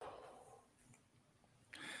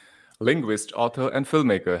Linguist, author, and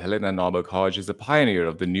filmmaker Helena Norberg Hodge is a pioneer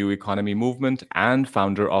of the new economy movement and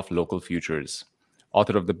founder of Local Futures.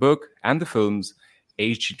 Author of the book and the films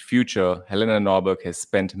Ancient Future, Helena Norberg has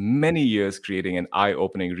spent many years creating an eye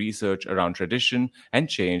opening research around tradition and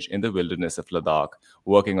change in the wilderness of Ladakh,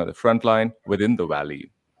 working on the front line within the valley.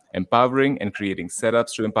 Empowering and creating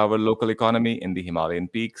setups to empower local economy in the Himalayan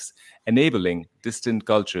peaks, enabling distant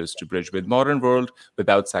cultures to bridge with modern world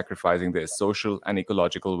without sacrificing their social and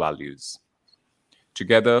ecological values.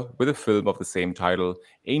 Together with a film of the same title,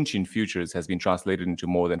 Ancient Futures has been translated into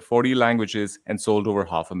more than 40 languages and sold over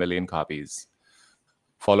 500,000 copies.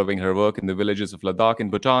 Following her work in the villages of Ladakh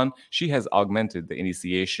and Bhutan, she has augmented the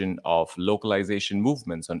initiation of localization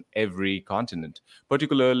movements on every continent,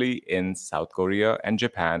 particularly in South Korea and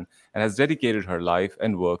Japan, and has dedicated her life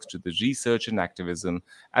and works to the research and activism,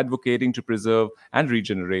 advocating to preserve and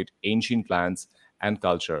regenerate ancient lands and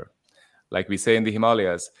culture. Like we say in the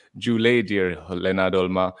Himalayas, Jule, dear Helena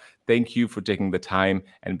Dolma, thank you for taking the time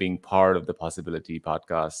and being part of the Possibility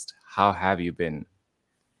podcast. How have you been?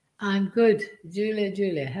 I'm good.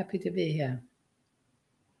 Julia, happy to be here.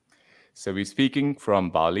 So we're speaking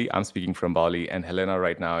from Bali. I'm speaking from Bali, and Helena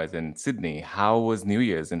right now is in Sydney. How was New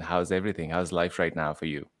Year's and how's everything? How's life right now for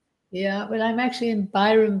you? Yeah, well, I'm actually in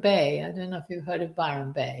Byron Bay. I don't know if you've heard of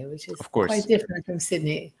Byron Bay, which is Of quite course. different from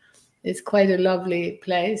Sydney. It's quite a lovely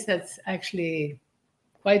place that's actually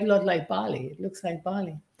quite a lot like Bali. It looks like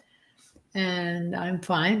Bali. And I'm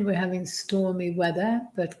fine. We're having stormy weather,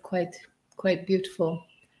 but quite beautiful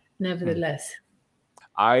Hmm. nevertheless.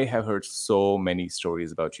 I have heard so many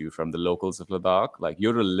stories about you from the locals of Ladakh. Like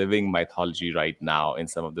you're a living mythology right now in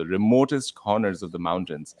some of the remotest corners of the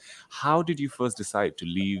mountains. How did you first decide to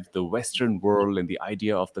leave the Western world and the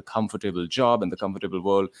idea of the comfortable job and the comfortable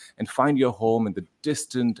world and find your home in the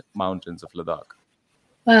distant mountains of Ladakh?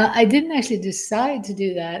 Well, I didn't actually decide to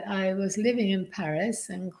do that. I was living in Paris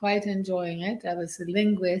and quite enjoying it. I was a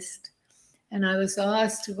linguist and I was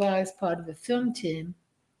asked to go as part of a film team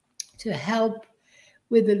to help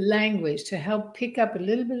with the language, to help pick up a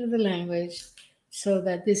little bit of the language so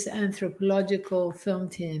that this anthropological film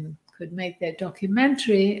team could make their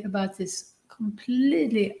documentary about this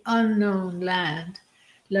completely unknown land,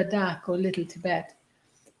 Ladakh or Little Tibet.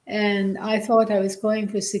 And I thought I was going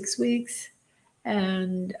for 6 weeks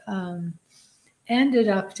and ended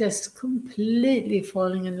up just completely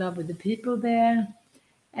falling in love with the people there.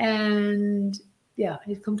 And yeah,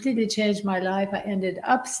 it completely changed my life. I ended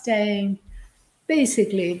up staying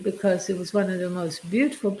basically because it was one of the most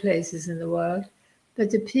beautiful places in the world,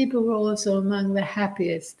 but the people were also among the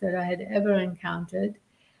happiest that I had ever encountered.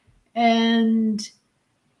 And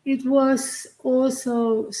it was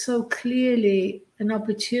also so clearly an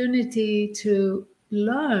opportunity to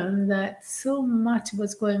learn that so much of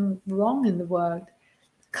what's going wrong in the world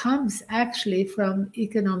comes actually from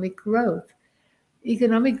economic growth.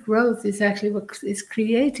 Economic growth is actually what is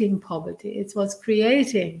creating poverty. It's what's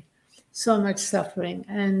creating so much suffering.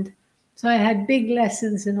 And so I had big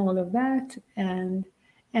lessons in all of that and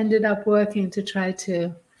ended up working to try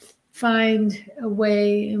to find a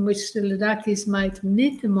way in which the Ladakhis might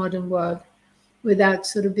meet the modern world without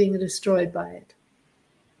sort of being destroyed by it.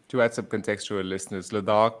 To add some context to our listeners,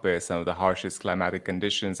 Ladakh bears some of the harshest climatic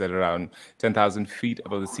conditions at around 10,000 feet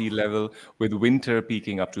above the sea level, with winter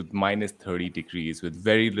peaking up to minus 30 degrees, with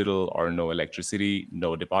very little or no electricity,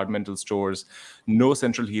 no departmental stores, no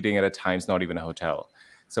central heating, and at times not even a hotel.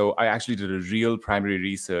 So I actually did a real primary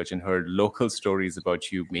research and heard local stories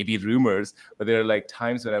about you, maybe rumors, but there are like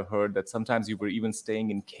times when I've heard that sometimes you were even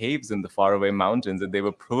staying in caves in the faraway mountains and they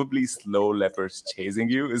were probably slow leopards chasing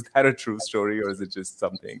you. Is that a true story or is it just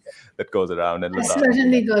something that goes around in I Ladakh?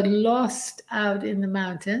 certainly got lost out in the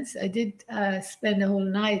mountains. I did spend a whole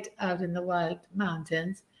night out in the wild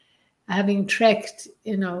mountains, having trekked,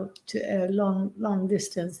 to a long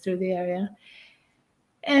distance through the area.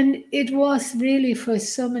 And it was really for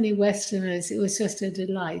so many Westerners, it was just a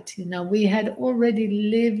delight. We had already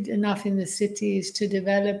lived enough in the cities to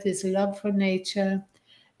develop this love for nature,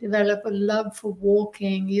 develop a love for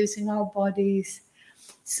walking, using our bodies.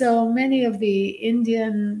 So many of the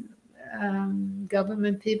Indian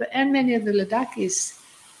government people and many of the Ladakhis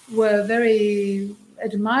were very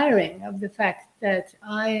admiring of the fact that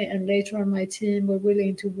I and later on my team were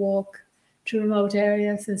willing to walk to remote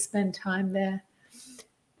areas and spend time there.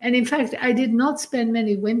 And in fact, I did not spend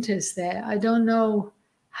many winters there. I don't know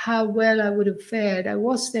how well I would have fared. I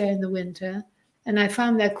was there in the winter, and I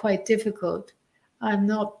found that quite difficult. I'm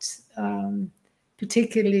not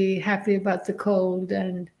particularly happy about the cold.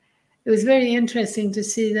 And it was very interesting to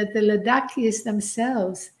see that the Ladakhis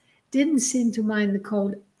themselves didn't seem to mind the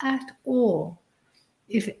cold at all.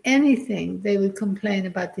 if anything, they would complain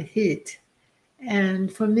about the heat.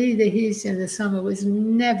 And for me, the heat in the summer was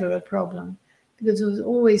never a problem because it was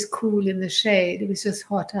always cool in the shade. It was just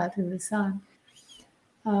hot out in the sun.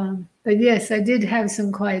 But yes, I did have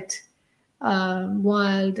some quite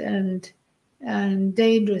wild and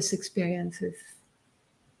dangerous experiences.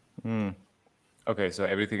 Okay, so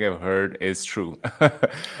everything I've heard is true.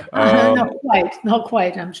 Not um, quite, not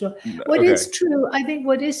quite, I'm sure. What okay. is true, I think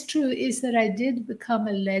what is true is that I did become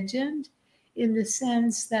a legend in the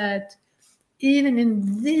sense that even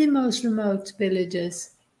in the most remote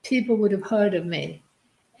villages, people would have heard of me.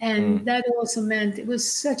 And Mm, that also meant it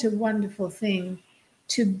was such a wonderful thing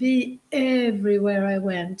to be everywhere I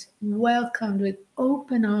went, welcomed with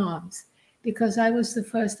open arms, because I was the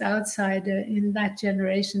first outsider in that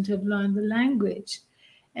generation to have learned the language.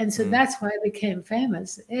 And so mm, that's why I became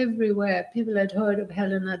famous. Everywhere, people had heard of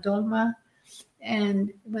Helena Dolma.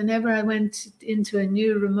 And whenever I went into a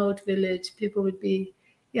new remote village, people would be,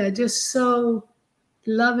 yeah, just so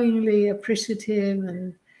lovingly appreciative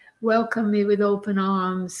and welcome me with open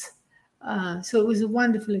arms. So it was a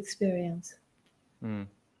wonderful experience. mm.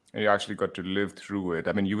 And you actually got to live through it.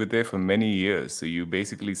 I mean, you were there for many years, so you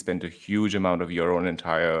basically spent a huge amount of your own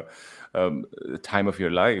entire um, time of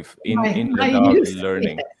your life in My Ladakh youth, yes,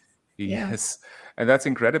 learning. yeah, Yes, and that's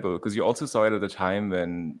incredible because you also saw it at a time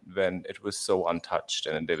when it was so untouched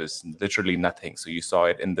and there was literally nothing. So you saw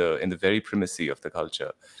it in the very primacy of the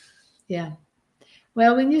culture. yeah.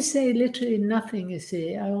 Well, when you say literally nothing, you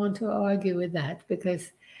see, I want to argue with that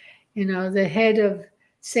because, the head of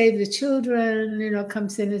Save the Children,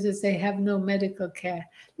 comes in and says they have no medical care.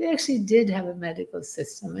 They actually did have a medical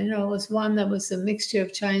system. It was one that was a mixture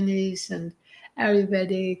of Chinese and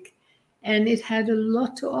Ayurvedic, and it had a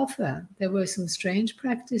lot to offer. There were some strange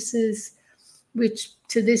practices, which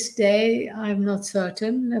to this day I'm not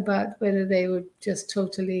certain about whether they were just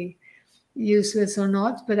totally useless or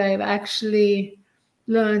not, but I've actually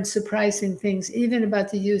learned surprising things, even about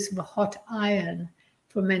the use of a hot iron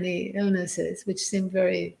for many illnesses, which seemed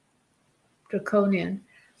very draconian.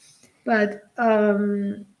 But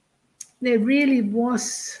there really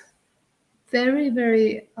was very,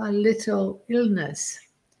 very little illness.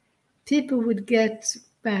 People would get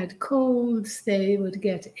bad colds, they would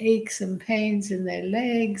get aches and pains in their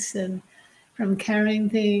legs and from carrying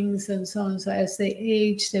things and so on. So as they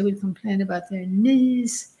aged, they would complain about their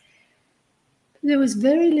knees. There was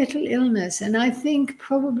very little illness, and I think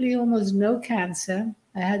probably almost no cancer.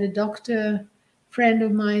 I had a doctor friend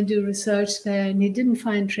of mine do research there, and he didn't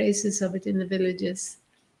find traces of it in the villages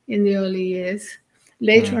in the early years.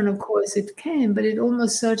 Later Mm, on, of course, it came, but it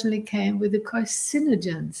almost certainly came with the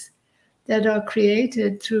carcinogens that are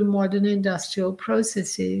created through modern industrial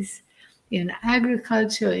processes in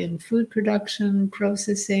agriculture, in food production,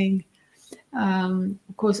 processing,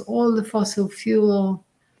 of course, all the fossil fuel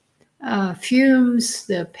fumes,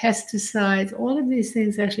 the pesticides, all of these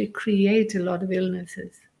things actually create a lot of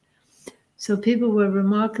illnesses. So people were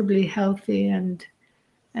remarkably healthy, and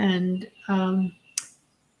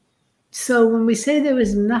so when we say there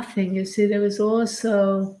was nothing, you see, there was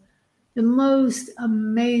also the most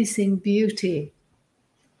amazing beauty.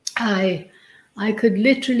 I I could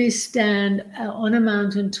literally stand on a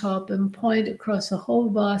mountaintop and point across a whole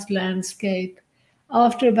vast landscape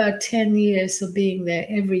after about 10 years of being there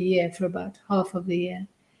every year for about half of the year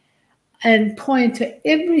and point to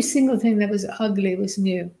every single thing that was ugly was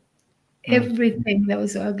new. mm, Everything that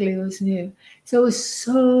was ugly was new. So it was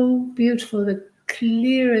so beautiful, the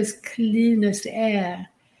clearest, cleanest air,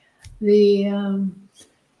 the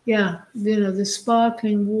the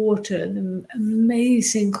sparkling water, the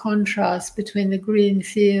amazing contrast between the green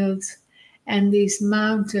fields and these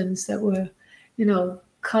mountains that were,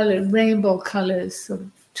 colored, rainbow colors, sort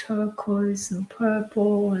of turquoise and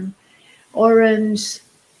purple and orange.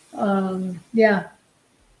 Yeah.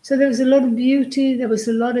 So there was a lot of beauty, there was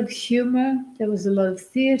a lot of humor, there was a lot of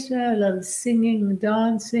theater, a lot of singing,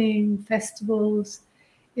 dancing, festivals,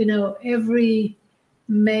 every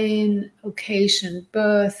main occasion,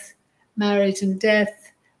 birth, marriage, and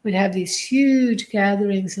death, would have these huge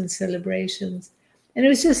gatherings and celebrations. And it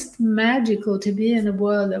was just magical to be in a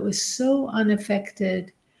world that was so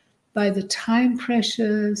unaffected by the time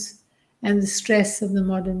pressures and the stress of the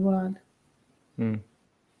modern world. mm.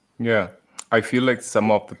 Yeah, I feel like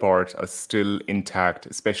some of the parts are still intact,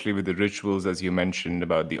 especially with the rituals, as you mentioned,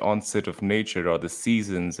 about the onset of nature or the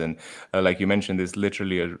seasons. And like you mentioned, there's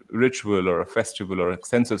literally a ritual or a festival or a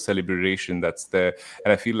sense of celebration that's there.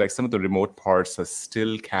 And I feel like some of the remote parts are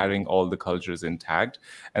still carrying all the cultures intact.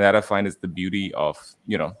 And that I find is the beauty of,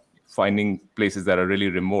 finding places that are really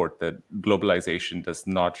remote, that globalization does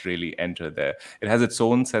not really enter there. It has its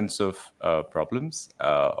own sense of problems,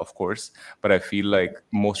 of course, but I feel like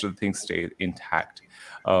most of the things stay intact.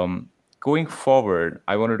 Going forward,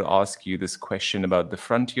 I wanted to ask you this question about the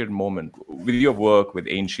frontier moment. With your work with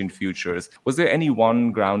Ancient Futures, was there any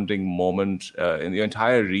one grounding moment in your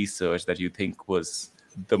entire research that you think was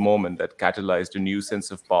the moment that catalyzed a new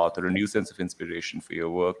sense of path or a new sense of inspiration for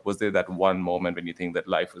your work? Was there that one moment when you think that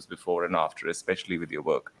life was before and after, especially with your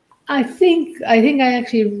work? I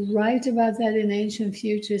actually write about that in Ancient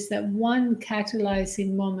Futures, that one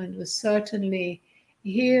catalyzing moment was certainly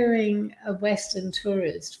hearing a Western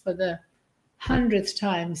tourist for the 100th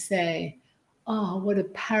time say, "Oh, what a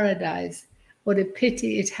paradise, what a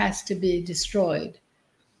pity it has to be destroyed."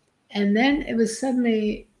 And then it was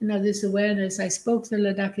suddenly, this awareness. I spoke the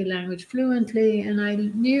Ladakhi language fluently, and I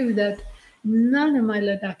knew that none of my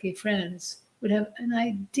Ladakhi friends would have an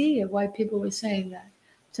idea why people were saying that.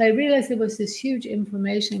 So I realized there was this huge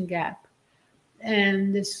information gap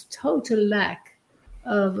and this total lack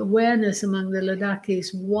of awareness among the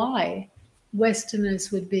Ladakhis why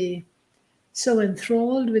Westerners would be so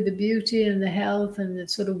enthralled with the beauty and the health and the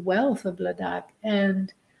sort of wealth of Ladakh,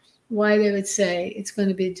 and why they would say it's going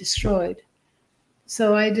to be destroyed.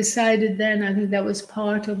 So I decided then, I think that was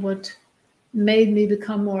part of what made me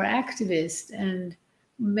become more activist and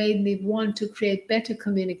made me want to create better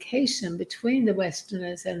communication between the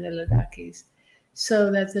Westerners and the Ladakhis,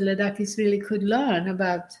 so that the Ladakhis really could learn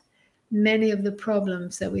about many of the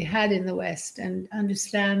problems that we had in the West and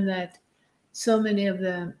understand that so many of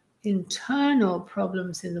the internal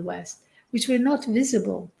problems in the West, which were not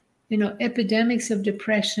visible, epidemics of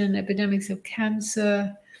depression, epidemics of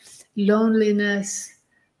cancer, loneliness,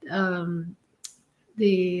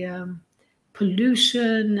 the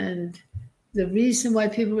pollution, and the reason why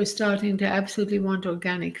people were starting to absolutely want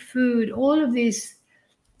organic food, all of these,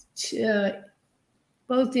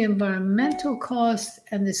 both the environmental costs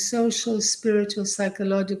and the social, spiritual,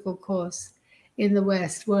 psychological costs in the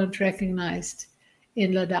West weren't recognized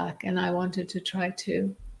in Ladakh. And I wanted to try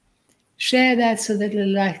to share that so that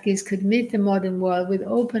Ladakhis could meet the modern world with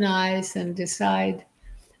open eyes and decide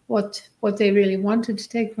what they really wanted to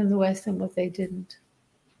take from the West and what they didn't.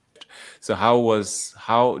 So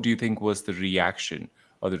how do you think was the reaction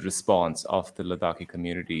or the response of the Ladakhi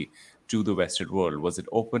community to the Western world? Was it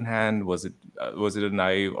open hand? Was it a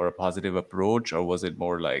naive or a positive approach, or was it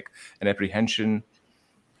more like an apprehension?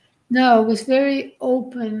 No, it was very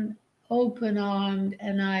open-armed,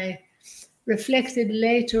 and I reflected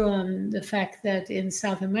later on the fact that in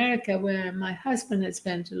South America, where my husband had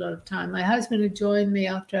spent a lot of time, my husband had joined me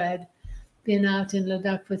after I had been out in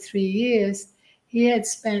Ladakh for 3 years. He had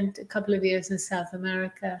spent a couple of years in South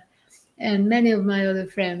America, and many of my other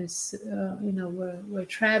friends, were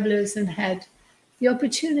travelers and had the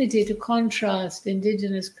opportunity to contrast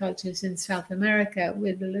indigenous cultures in South America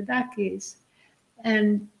with the Ladakhis.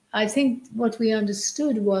 And I think what we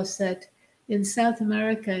understood was that in South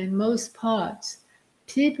America, in most parts,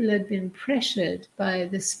 people had been pressured by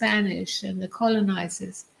the Spanish and the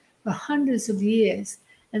colonizers for hundreds of years.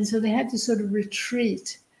 And so they had to sort of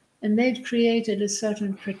retreat. And they'd created a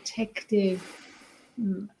certain protective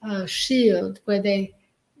shield where they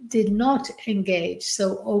did not engage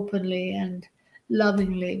so openly and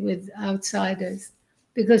lovingly with outsiders,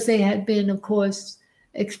 because they had been, of course,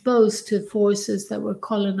 exposed to forces that were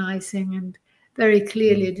colonizing and very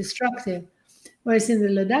clearly destructive. Whereas in the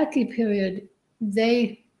Ladakhi period,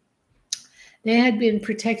 they had been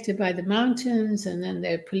protected by the mountains and then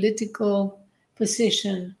their political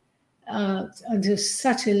position until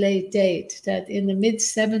such a late date that in the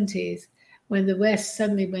mid-70s, when the West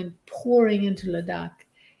suddenly went pouring into Ladakh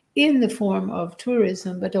in the form of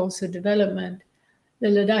tourism, but also development, the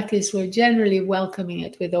Ladakhis were generally welcoming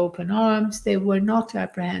it with open arms. They were not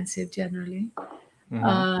apprehensive generally.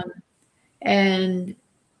 And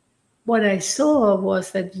what I saw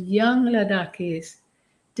was that young Ladakhis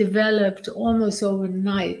developed almost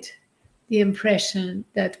overnight the impression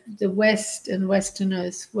that the West and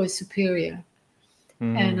Westerners were superior.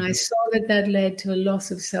 And I saw that led to a loss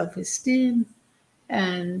of self-esteem,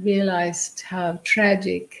 and realized how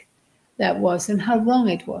tragic that was and how wrong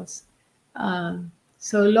it was.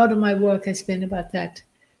 So a lot of my work has been about that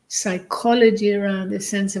psychology around a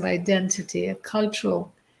sense of identity, a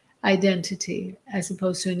cultural identity, as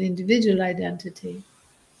opposed to an individual identity.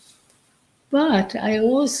 But I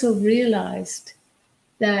also realized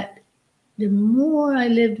that the more I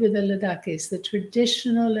lived with the Ladakhis, the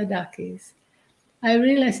traditional Ladakhis, I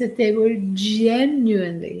realized that they were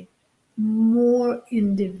genuinely more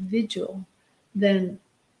individual than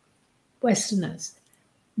Westerners.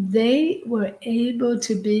 they were able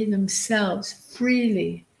to be themselves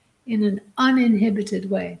freely in an uninhibited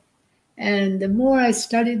way. And the more I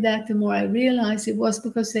studied that, the more I realized it was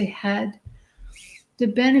because they had the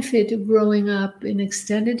benefit of growing up in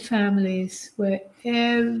extended families where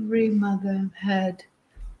every mother had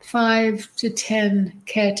 5 to 10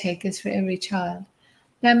 caretakers for every child.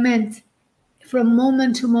 That meant from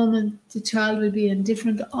moment to moment, the child would be in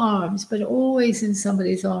different arms, but always in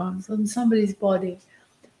somebody's arms, on somebody's body,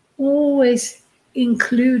 always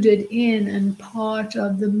included in and part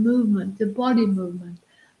of the movement, the body movement,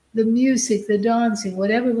 the music, the dancing,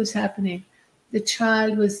 whatever was happening. The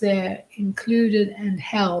child was there, included and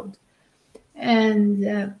held.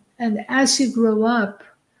 And as you grow up,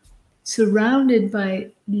 surrounded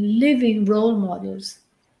by living role models,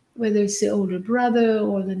 whether it's the older brother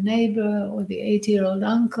or the neighbor or the 80-year-old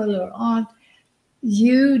uncle or aunt,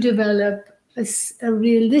 you develop a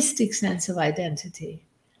realistic sense of identity.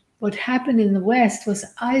 What happened in the West was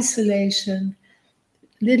isolation,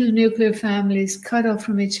 little nuclear families cut off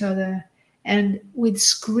from each other, and with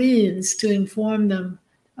screens to inform them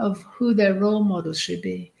of who their role models should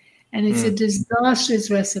be. And it's a disastrous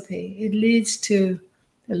recipe. It leads to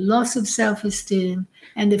the loss of self-esteem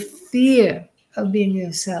and the fear of being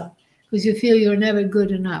yourself, because you feel you're never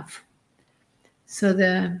good enough. So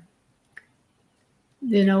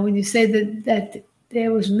when you say that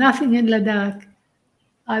there was nothing in Ladakh,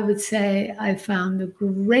 I would say I found the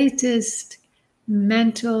greatest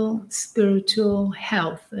mental, spiritual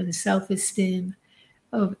health and self-esteem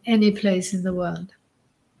of any place in the world.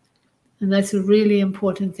 And that's a really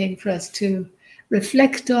important thing for us to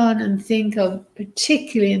reflect on and think of,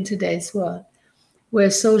 particularly in today's world, where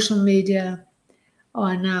social media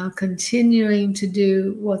are now continuing to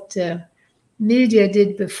do what the media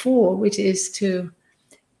did before, which is to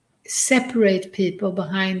separate people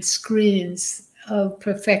behind screens of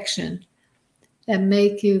perfection that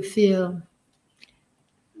make you feel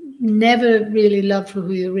never really loved for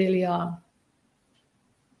who you really are.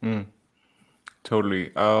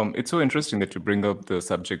 Totally. It's so interesting that you bring up the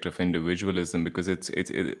subject of individualism, because it's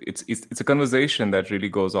a conversation that really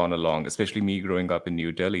goes on along. Especially me growing up in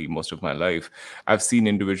New Delhi most of my life, I've seen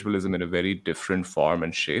individualism in a very different form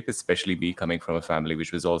and shape. Especially me coming from a family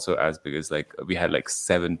which was also as big as, like, we had like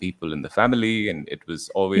 7 people in the family, and it was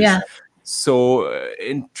always Yeah, so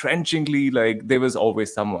entrenchingly, like, there was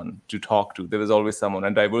always someone to talk to, there was always someone,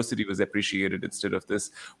 and diversity was appreciated instead of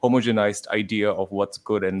this homogenized idea of what's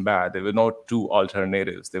good and bad. There were not two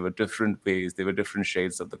alternatives, there were different ways, there were different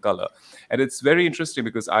shades of the color. And it's very interesting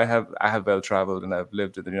because I have well traveled, and I've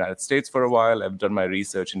lived in the United States for a while. I've done my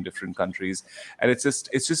research in different countries, and it's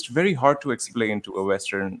just very hard to explain to a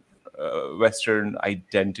Western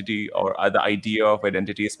identity, or the idea of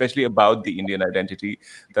identity, especially about the Indian identity,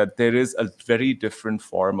 that there is a very different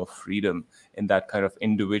form of freedom in that kind of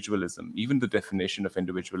individualism. Even the definition of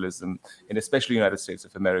individualism in especially United States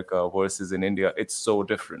of America versus in India, it's so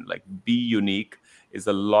different. Like, be unique is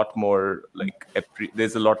a lot more like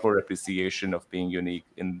there's a lot more appreciation of being unique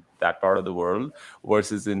in that part of the world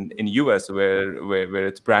versus in US, where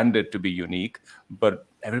it's branded to be unique, but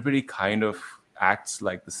everybody kind of acts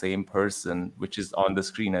like the same person which is on the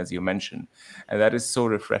screen, as you mentioned. And that is so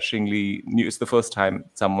refreshingly new. It's the first time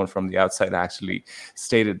someone from the outside actually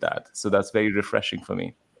stated that, so that's very refreshing for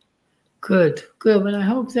me. good. Well, I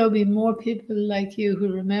hope there'll be more people like you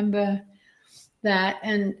who remember that.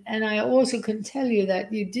 And I also can tell you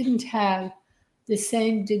that you didn't have the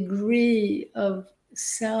same degree of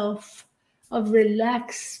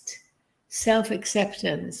relaxed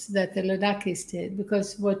self-acceptance that the Ladakhis did,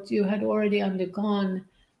 because what you had already undergone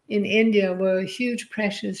in India were huge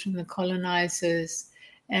pressures from the colonizers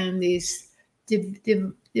and these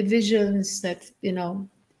divisions that,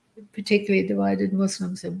 particularly divided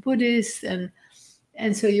Muslims and Buddhists.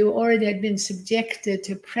 And so you already had been subjected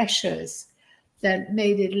to pressures that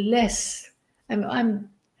made it less. I'm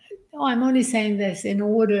only saying this in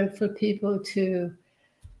order for people to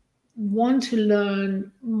want to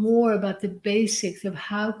learn more about the basics of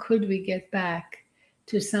how could we get back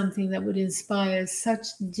to something that would inspire such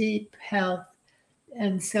deep health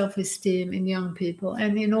and self-esteem in young people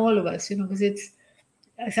and in all of us, because it's,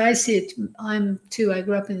 as I see it, I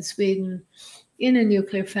grew up in Sweden in a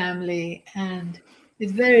nuclear family and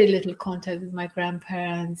with very little contact with my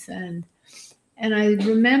grandparents. And I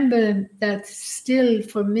remember that still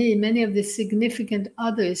for me, many of the significant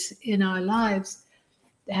others in our lives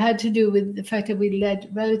had to do with the fact that we led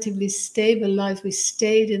relatively stable lives. We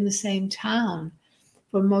stayed in the same town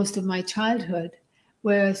for most of my childhood,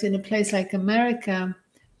 whereas in a place like America,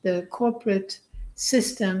 the corporate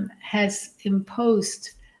system has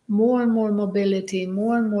imposed more and more mobility,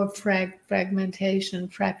 more and more fragmentation,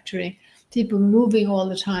 fracturing, people moving all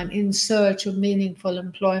the time in search of meaningful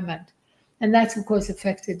employment. And that's, of course,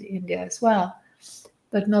 affected India as well,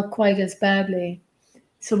 but not quite as badly.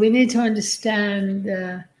 So we need to understand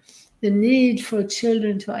the need for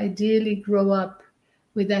children to ideally grow up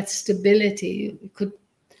with that stability. You could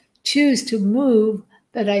choose to move,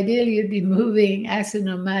 but ideally you'd be moving as a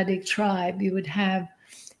nomadic tribe. You would have,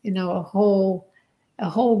 a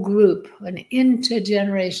whole group, an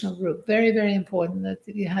intergenerational group. Very, very important that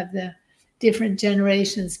you have the different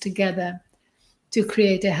generations together to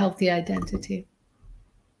create a healthy identity.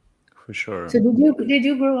 For sure. So did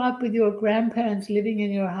you grow up with your grandparents living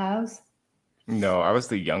in your house? No, I was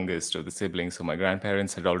the youngest of the siblings, so my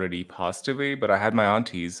grandparents had already passed away, but I had my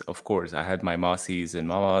aunties, of course. I had my masis and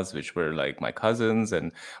mamas, which were like my cousins,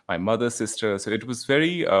 and my mother's sister. So it was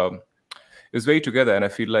very together. And I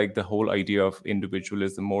feel like the whole idea of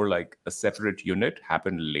individualism, more like a separate unit,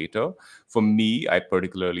 happened later. For me,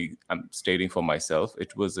 I'm stating for myself,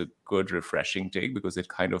 it was a good, refreshing take because it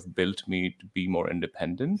kind of built me to be more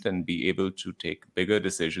independent and be able to take bigger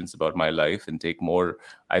decisions about my life and take more,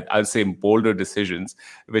 I'll say, bolder decisions,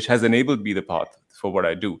 which has enabled me the path for what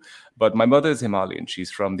I do. But my mother is Himalayan.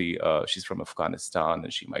 She's from Afghanistan,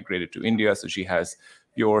 and she migrated to India, so she has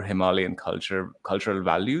pure Himalayan cultural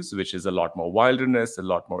values, which is a lot more wilderness, a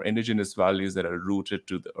lot more indigenous values that are rooted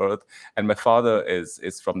to the earth. And my father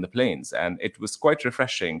is from the plains, and it was quite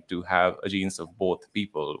refreshing to have a genes of both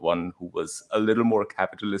people, one who was a little more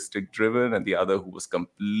capitalistic driven and the other who was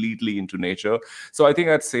completely into nature. So I think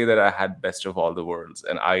I'd say that I had best of all the worlds.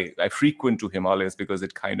 And I frequent to Himalayas because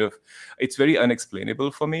it's very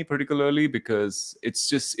unexplainable for me, particularly because it's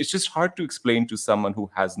just hard to explain to someone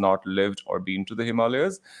who has not lived or been to the Himalayas.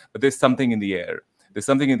 But there's something in the air. There's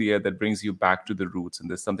something in the air that brings you back to the roots, and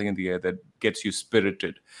there's something in the air that gets you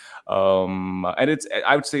spirited. And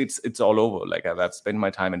I would say it's all over. Like I've spent my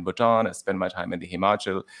time in Bhutan, I spent my time in the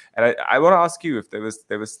Himachal, and I want to ask you if there was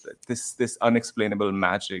this unexplainable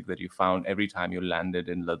magic that you found every time you landed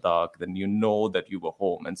in Ladakh. Then you know that you were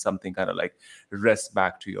home, and something kind of like rests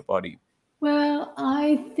back to your body. Well,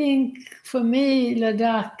 I think for me,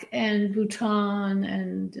 Ladakh and Bhutan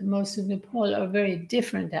and most of Nepal are very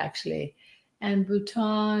different, actually. And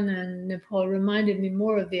Bhutan and Nepal reminded me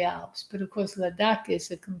more of the Alps. But of course, Ladakh is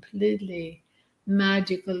a completely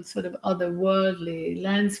magical, sort of otherworldly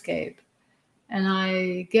landscape. And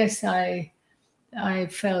I guess I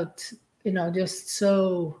felt, just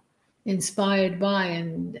so inspired by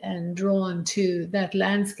and drawn to that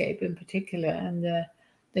landscape in particular, and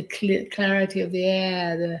the clarity of the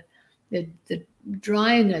air, the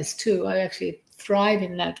dryness too. I actually thrive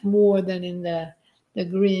in that more than in the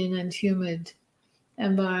green and humid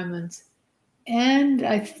environments. And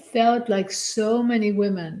I felt like so many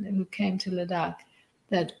women who came to Ladakh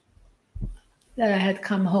that I had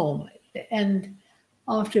come home. And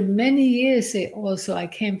after many years, I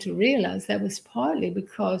came to realize that was partly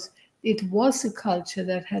because it was a culture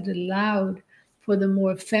that had allowed for the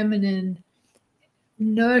more feminine,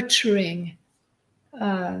 nurturing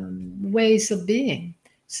ways of being,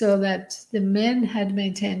 so that the men had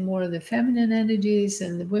maintained more of the feminine energies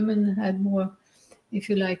and the women had more, if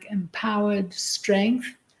you like, empowered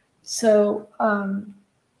strength. So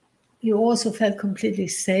you also felt completely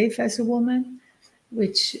safe as a woman,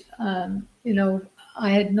 which, I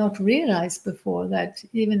had not realized before, that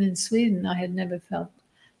even in Sweden, I had never felt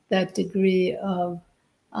that degree of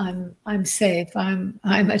I'm safe. I'm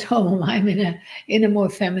at home. I'm in a more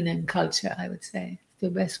feminine culture, I would say. The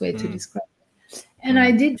best way to describe it. And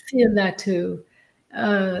I did feel that too,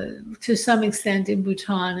 to some extent in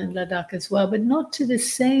Bhutan and Ladakh as well, but not to the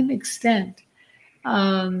same extent.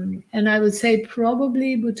 And I would say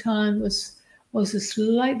probably Bhutan was a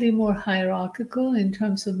slightly more hierarchical in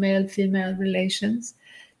terms of male-female relations,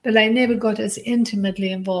 but I never got as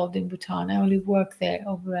intimately involved in Bhutan. I only worked there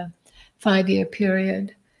over a 5-year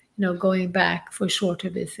period, going back for shorter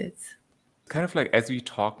visits. Kind of like as we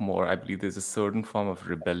talk more, I believe there's a certain form of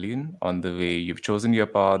rebellion on the way you've chosen your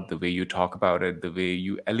path, the way you talk about it, the way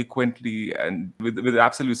you eloquently and with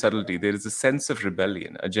absolute subtlety. There is a sense of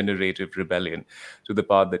rebellion, a generative rebellion to the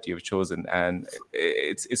path that you've chosen, and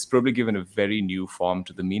it's probably given a very new form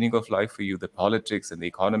to the meaning of life for you, the politics and the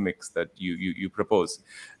economics that you propose.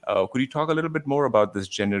 Could you talk a little bit more about this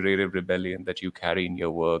generative rebellion that you carry in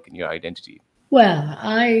your work and your identity? Well,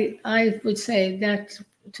 I would say that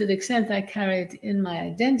to the extent I carry it in my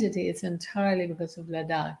identity, it's entirely because of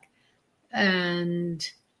Ladakh, and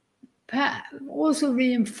also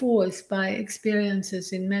reinforced by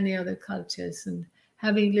experiences in many other cultures, and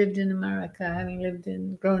having lived in America,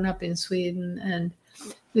 having grown up in Sweden, and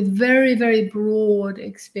with very, very broad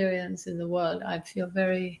experience in the world. I feel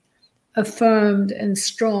very affirmed and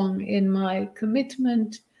strong in my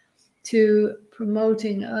commitment to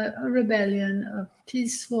promoting a rebellion, a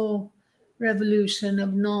peaceful revolution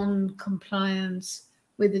of non-compliance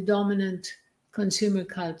with the dominant consumer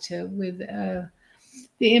culture, with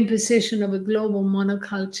the imposition of a global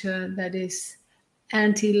monoculture that is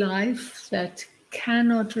anti-life, that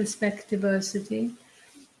cannot respect diversity.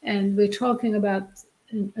 And we're talking about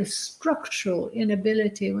a structural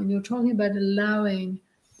inability when you're talking about allowing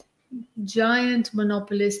giant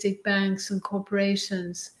monopolistic banks and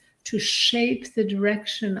corporations to shape the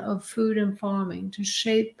direction of food and farming, to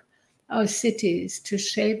shape our cities, to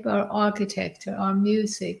shape our architecture, our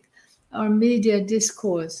music, our media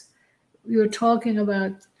discourse. You're talking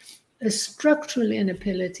about a structural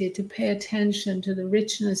inability to pay attention to the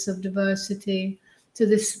richness of diversity, to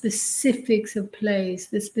the specifics of place,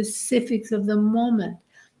 the specifics of the moment,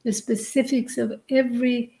 the specifics of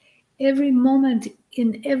every moment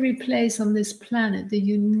in every place on this planet, the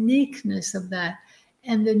uniqueness of that,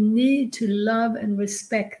 and the need to love and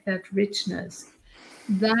respect that richness.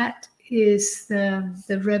 That is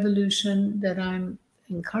the revolution that I'm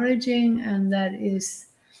encouraging, and that is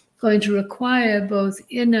going to require both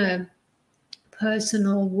inner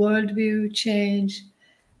personal worldview change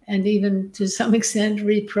and even to some extent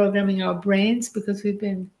reprogramming our brains, because we've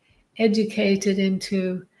been educated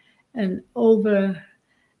into an over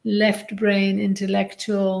left brain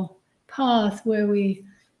intellectual path where we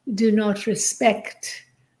do not respect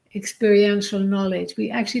experiential knowledge.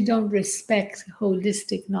 We actually don't respect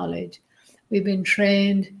holistic knowledge. We've been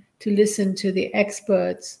trained to listen to the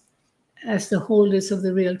experts as the holders of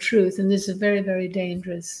the real truth. And this is a very, very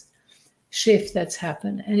dangerous shift that's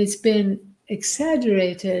happened. And it's been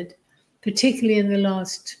exaggerated, particularly in the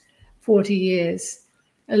last 40 years,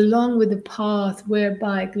 along with the path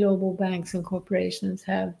whereby global banks and corporations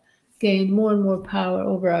have gained more and more power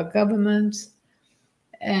over our governments.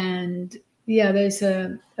 And yeah, there's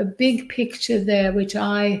a big picture there, which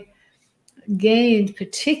I gained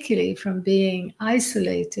particularly from being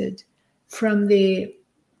isolated from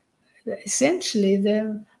essentially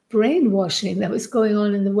the brainwashing that was going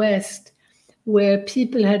on in the West, where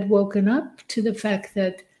people had woken up to the fact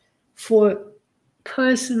that for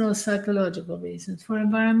personal psychological reasons, for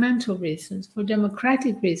environmental reasons, for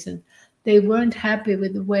democratic reasons, they weren't happy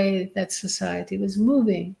with the way that society was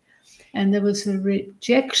moving. And there was a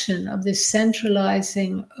rejection of this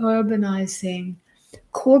centralizing, urbanizing,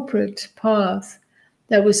 corporate path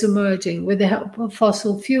that was emerging with the help of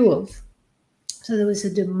fossil fuels. So there was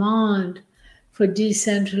a demand for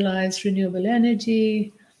decentralized renewable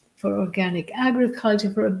energy, for organic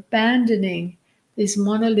agriculture, for abandoning this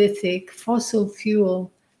monolithic fossil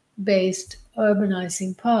fuel-based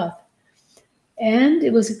urbanizing path. And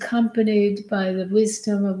it was accompanied by the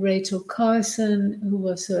wisdom of Rachel Carson, who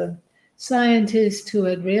was a scientist who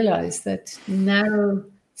had realized that narrow,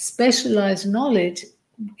 specialized knowledge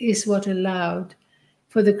is what allowed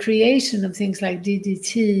for the creation of things like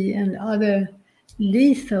DDT and other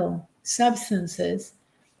lethal substances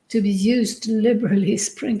to be used liberally,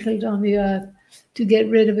 sprinkled on the earth to get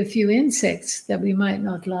rid of a few insects that we might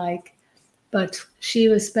not like. But she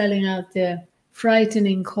was spelling out the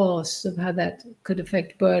frightening costs of how that could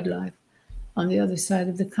affect bird life on the other side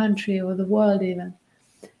of the country or the world even.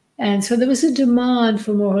 And so there was a demand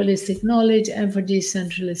for more holistic knowledge and for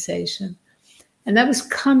decentralization. And that was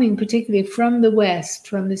coming particularly from the West,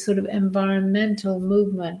 from this sort of environmental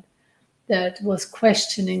movement that was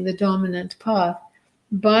questioning the dominant path.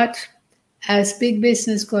 But as big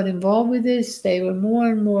business got involved with this, they were more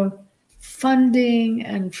and more funding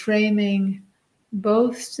and framing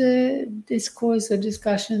both the discourse or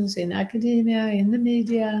discussions in academia, in the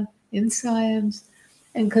media, in science,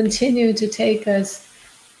 and continue to take us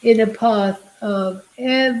in a path of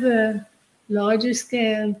ever larger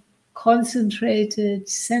scale, concentrated,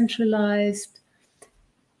 centralized,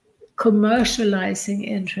 commercializing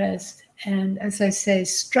interest, and as I say,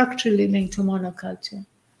 structurally linked to monoculture.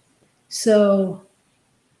 So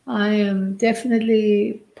I am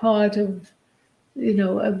definitely part of,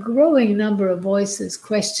 a growing number of voices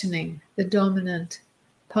questioning the dominant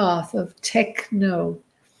path of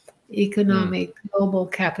techno-economic global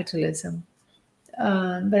capitalism.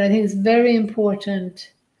 But I think it's very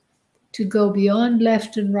important to go beyond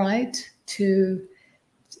left and right, to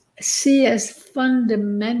see as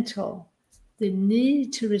fundamental the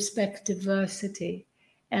need to respect diversity.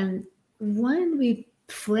 And when we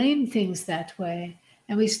frame things that way,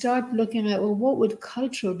 and we start looking at, well, what would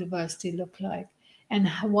cultural diversity look like? And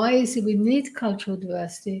why is it we need cultural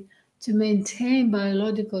diversity to maintain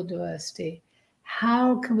biological diversity?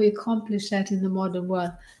 how can we accomplish that in the modern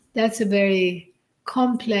world? That's a very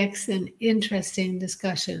complex and interesting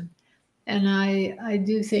discussion. And I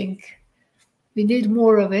do think we need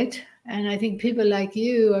more of it. And I think people like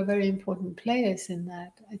you are very important players in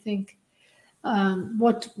that. I think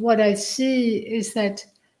what I see is that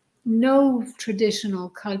no traditional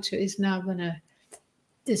culture is now going to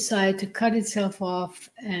decide to cut itself off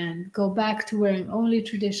and go back to wearing only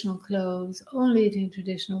traditional clothes, only eating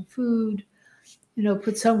traditional food,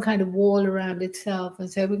 put some kind of wall around itself and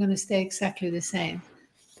say we're going to stay exactly the same.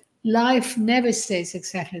 Life never stays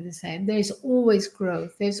exactly the same. There's always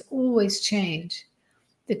growth. There's always change.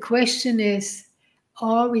 The question is,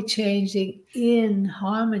 are we changing in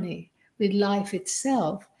harmony with life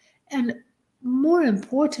itself? And more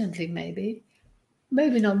importantly, maybe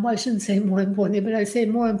not, I shouldn't say more importantly, but I say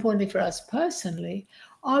more importantly for us personally,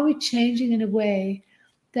 are we changing in a way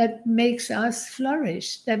that makes us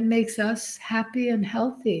flourish, that makes us happy and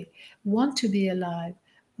healthy, want to be alive,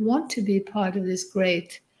 want to be part of this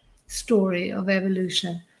great story of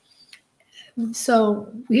evolution?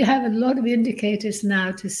 So we have a lot of indicators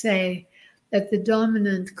now to say that the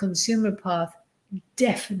dominant consumer path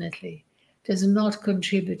definitely does not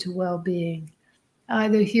contribute to well-being,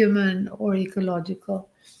 either human or ecological.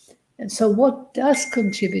 And so what does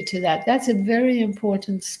contribute to that? That's a very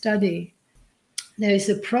important study. There is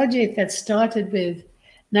a project that started with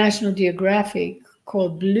National Geographic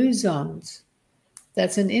called Blue Zones.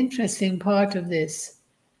 That's an interesting part of this,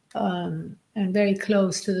 and very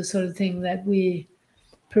close to the sort of thing that we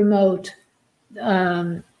promote,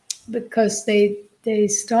 because they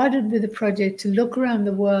started with a project to look around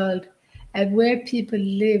the world at where people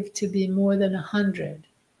live to be more than 100.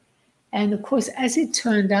 And of course, as it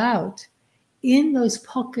turned out, in those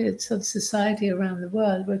pockets of society around the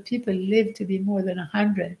world where people live to be more than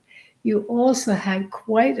 100, you also had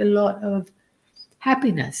quite a lot of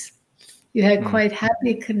happiness. You had quite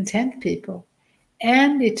happy, content people.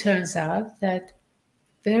 And it turns out that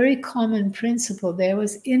very common principle there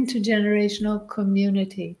was intergenerational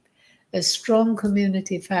community, a strong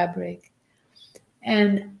community fabric.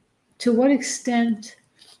 And to what extent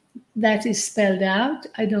that is spelled out,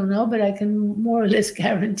 I don't know, but I can more or less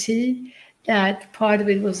guarantee that part of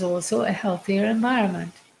it was also a healthier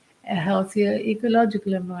environment, a healthier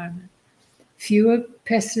ecological environment. Fewer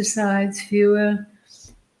pesticides, fewer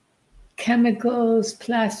chemicals,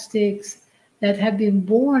 plastics that have been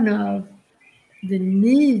born of the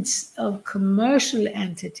needs of commercial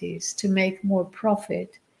entities to make more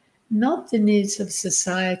profit, not the needs of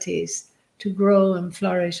societies to grow and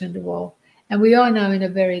flourish and evolve. And we are now in a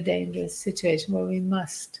very dangerous situation where we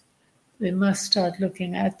must start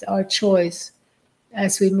looking at our choice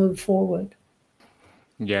as we move forward.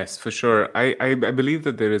 Yes, for sure. I believe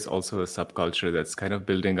that there is also a subculture that's kind of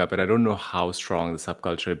building up, and I don't know how strong the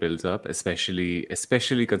subculture builds up, especially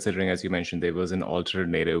considering, as you mentioned, there was an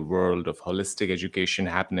alternative world of holistic education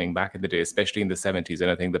happening back in the day, especially in the 70s.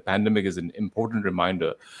 And I think the pandemic is an important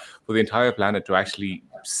reminder for the entire planet to actually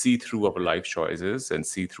see through our life choices and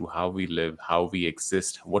see through how we live, how we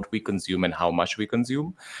exist, what we consume, and how much we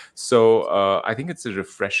consume. So I think it's a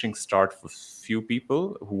refreshing start for few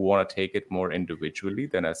people who want to take it more individually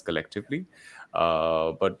than as collectively.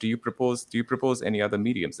 But do you propose any other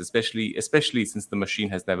mediums, especially since the machine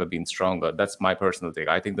has never been stronger? That's my personal take.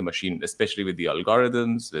 I think the machine, especially with the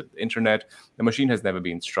algorithms, with internet, the machine has never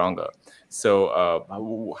been stronger. So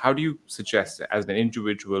how do you suggest, as an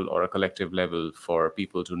individual or a collective level, for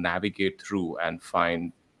people to navigate through and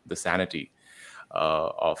find the sanity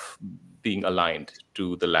of being aligned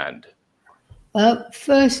to the land? Well,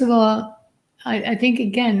 first of all, I think,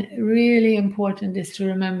 again, really important is to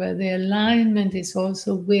remember the alignment is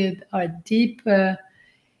also with our deeper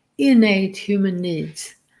innate human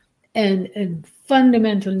needs, and a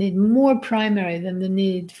fundamental need, more primary than the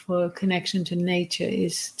need for connection to nature,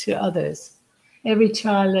 is to others. Every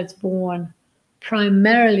child that's born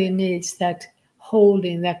primarily needs that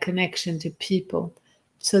holding, that connection to people.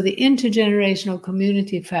 So the intergenerational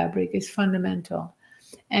community fabric is fundamental.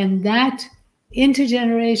 And that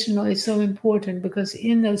intergenerational is so important because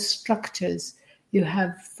in those structures, you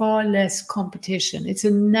have far less competition. It's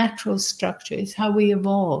a natural structure. It's how we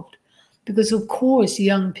evolved. Because, of course,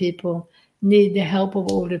 young people need the help of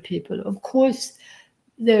older people. Of course,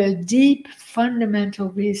 there are deep,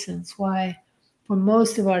 fundamental reasons why, for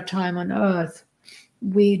most of our time on Earth,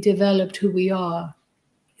 we developed who we are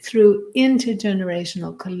through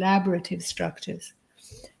intergenerational collaborative structures.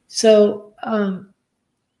 So,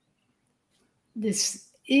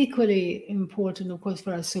 this equally important, of course,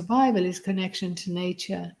 for our survival is connection to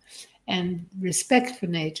nature. and respect for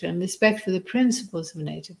nature and respect for the principles of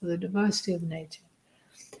nature, for the diversity of nature.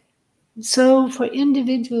 So for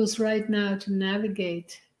individuals right now to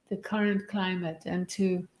navigate the current climate and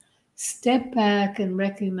to step back and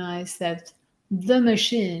recognize that the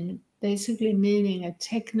machine, basically meaning a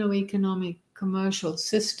techno-economic commercial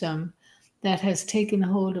system that has taken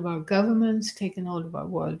hold of our governments, taken hold of our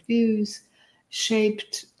worldviews,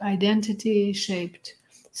 shaped identity, shaped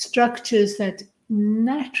structures that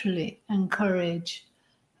naturally encourage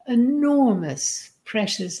enormous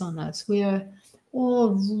pressures on us. We are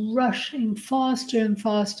all rushing faster and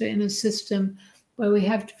faster in a system where we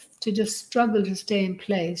have to just struggle to stay in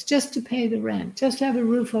place, just to pay the rent, just to have a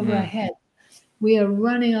roof over our head. We are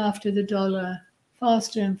running after the dollar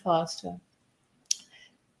faster and faster.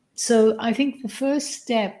 So I think the first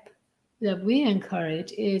step that we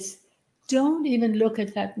encourage is don't even look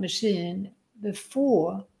at that machine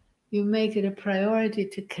before you make it a priority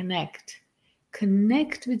to connect.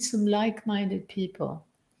 Connect with some like-minded people.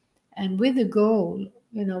 And with the goal,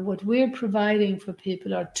 what we're providing for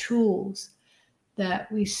people are tools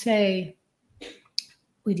that we say,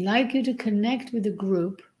 we'd like you to connect with a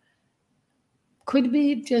group. Could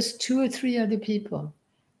be just 2 or 3 other people.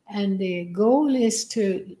 And the goal is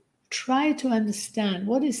to try to understand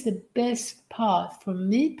what is the best path for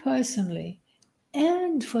me personally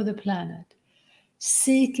and for the planet,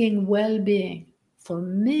 seeking well-being, for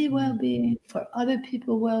me well-being, for other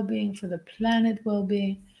people well-being, for the planet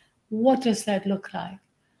well-being. What does that look like?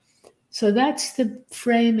 So that's the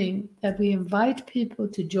framing that we invite people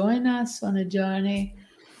to join us on a journey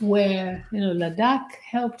where, Ladakh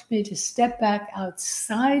helped me to step back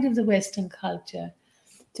outside of the Western culture,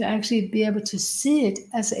 to actually be able to see it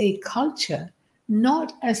as a culture,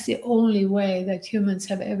 not as the only way that humans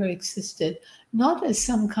have ever existed, not as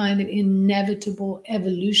some kind of inevitable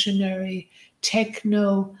evolutionary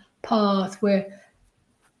techno path where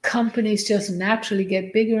companies just naturally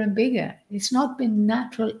get bigger and bigger. It's not been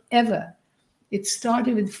natural ever. It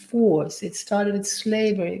started with force. It started with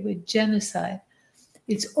slavery, with genocide.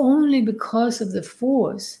 It's only because of the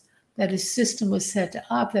force that a system was set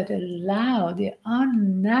up that allowed the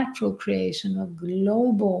unnatural creation of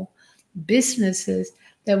global businesses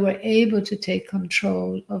that were able to take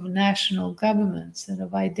control of national governments and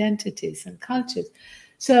of identities and cultures.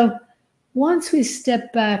 So once we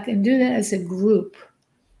step back and do that as a group,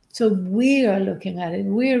 so we are looking at it,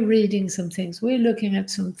 we're reading some things, we're looking at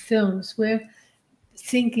some films, we're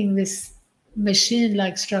thinking this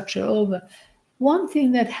machine-like structure over. One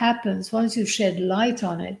thing that happens once you shed light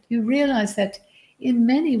on it, you realize that in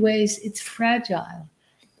many ways it's fragile.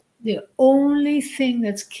 The only thing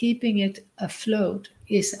that's keeping it afloat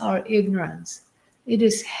is our ignorance. It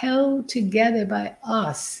is held together by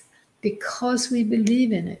us because we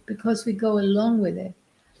believe in it, because we go along with it.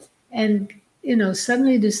 And,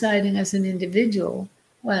 suddenly deciding as an individual,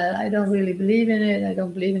 well, I don't really believe in it. I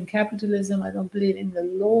don't believe in capitalism. I don't believe in the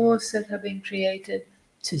laws that have been created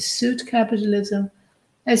to suit capitalism.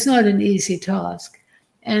 It's not an easy task.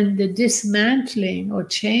 And the dismantling or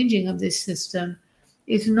changing of this system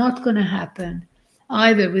is not going to happen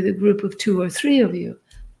either with a group of 2 or 3 of you.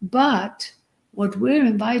 But what we're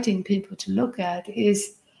inviting people to look at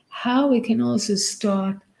is how we can also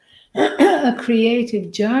start a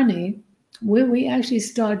creative journey where we actually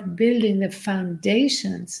start building the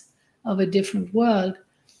foundations of a different world.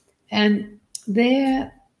 And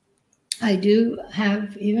there I do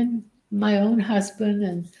have even my own husband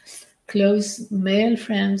and close male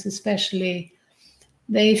friends especially,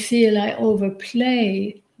 they feel I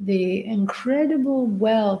overplay the incredible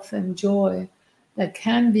wealth and joy that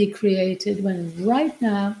can be created when right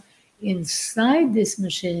now inside this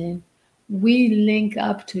machine we link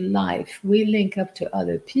up to life, we link up to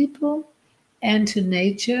other people and to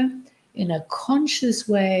nature in a conscious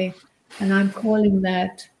way, and I'm calling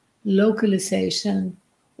that localization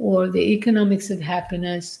or the economics of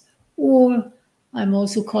happiness, or I'm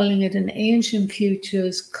also calling it an ancient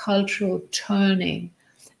futures cultural turning,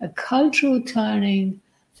 a cultural turning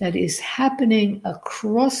that is happening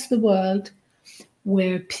across the world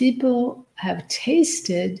where people have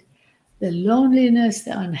tasted the loneliness,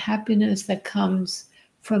 the unhappiness that comes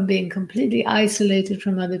from being completely isolated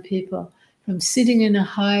from other people, from sitting in a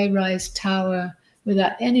high-rise tower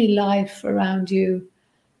without any life around you,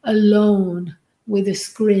 alone with a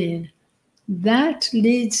screen. That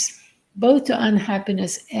leads both to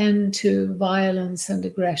unhappiness and to violence and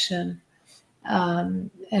aggression. And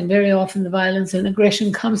very often the violence and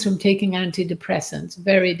aggression comes from taking antidepressants,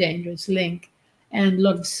 very dangerous link, and a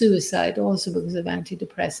lot of suicide also because of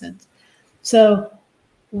antidepressants. So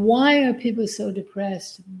why are people so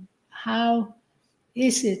depressed? How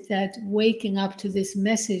is it that waking up to this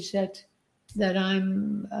message that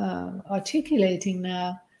I'm articulating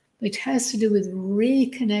now, which has to do with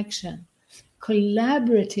reconnection,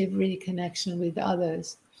 collaborative reconnection with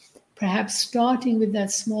others, perhaps starting with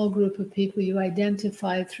that small group of people you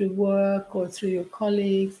identify through work or through your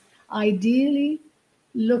colleagues, ideally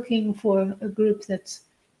looking for a group that's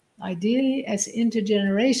ideally as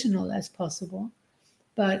intergenerational as possible,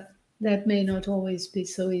 but that may not always be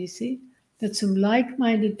so easy. But some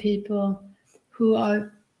like-minded people who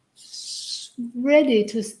are ready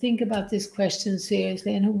to think about this question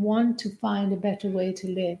seriously and who want to find a better way to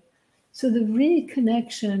live. So the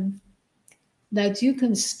reconnection that you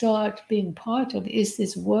can start being part of is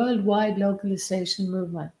this worldwide localization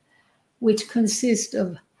movement, which consists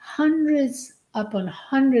of hundreds upon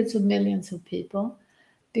hundreds of millions of people,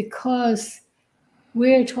 because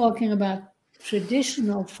we're talking about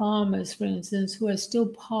traditional farmers, for instance, who are still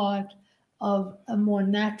part of a more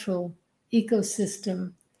natural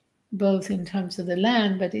ecosystem, both in terms of the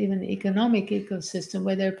land, but even the economic ecosystem,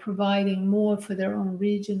 where they're providing more for their own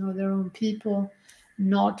region or their own people,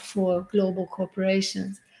 not for global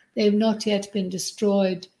corporations. They've not yet been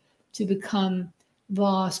destroyed to become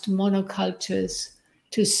vast monocultures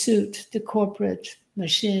to suit the corporate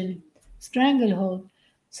machine stranglehold.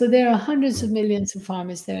 So there are hundreds of millions of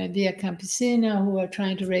farmers there in Via Campesina who are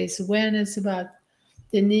trying to raise awareness about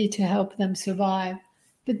the need to help them survive.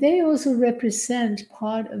 But they also represent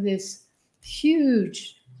part of this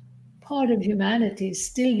huge part of humanity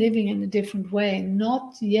still living in a different way,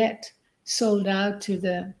 not yet sold out to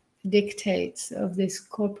the dictates of this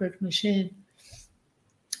corporate machine.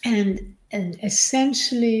 And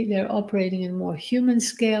essentially, they're operating in a more human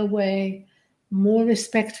scale way, more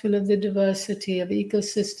respectful of the diversity of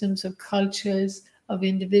ecosystems, of cultures, of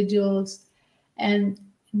individuals. And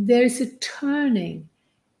there's a turning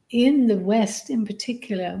in the West in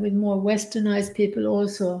particular, with more westernized people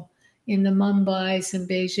also in the Mumbais and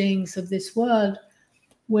Beijings of this world,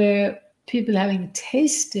 where people having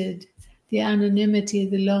tasted the anonymity,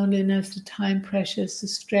 the loneliness, the time pressures, the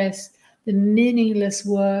stress, the meaningless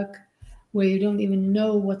work, where you don't even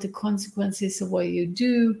know what the consequences of what you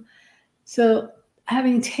do. So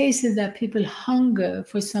having tasted that, people hunger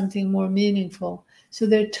for something more meaningful. So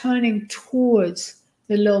they're turning towards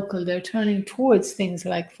the local. They're turning towards things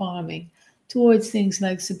like farming, towards things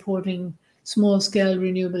like supporting small-scale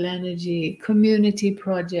renewable energy, community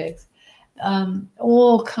projects,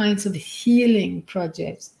 all kinds of healing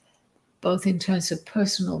projects, both in terms of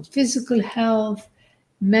personal physical health,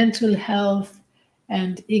 mental health,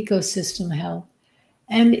 and ecosystem health.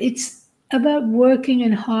 And it's about working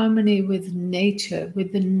in harmony with nature,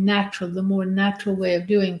 with the natural, the more natural way of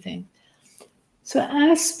doing things. So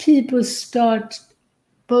as people start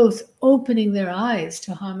both opening their eyes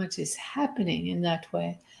to how much is happening in that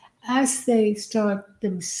way, as they start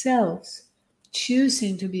themselves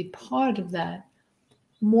choosing to be part of that,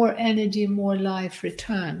 more energy, more life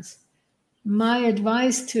returns. My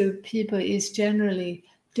advice to people is generally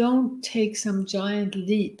don't take some giant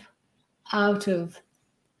leap out of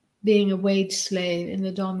being a wage slave in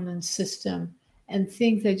the dominant system and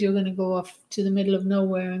think that you're going to go off to the middle of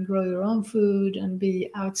nowhere and grow your own food and be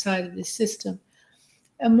outside of the system.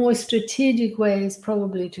 A more strategic way is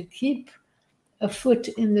probably to keep a foot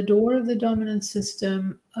in the door of the dominant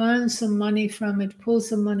system, earn some money from it, pull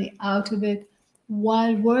some money out of it,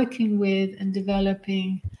 while working with and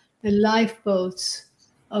developing the lifeboats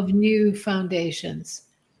of new foundations,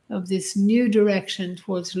 of this new direction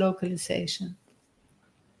towards localization.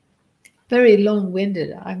 Very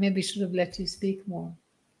long-winded. I maybe should have let you speak more.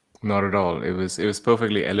 Not at all. It was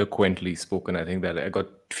perfectly eloquently spoken. I think that I got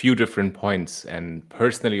a few different points, and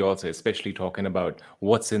personally also, especially talking about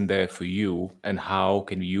what's in there for you and how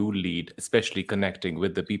can you lead, especially connecting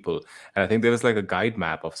with the people. And I think there was like a guide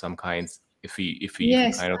map of some kinds, if you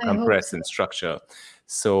Yes, kind of I hope compress so. and structure.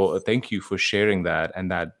 So thank you for sharing that,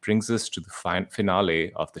 and that brings us to the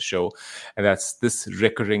finale of the show, and that's this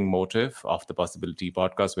recurring motive of the Possibility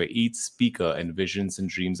Podcast, where each speaker envisions and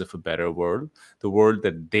dreams of a better world, the world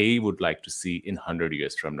that they would like to see in 100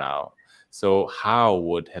 years from now. So how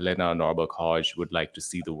would Helena Norberg Hodge would like to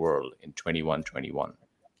see the world in 2121?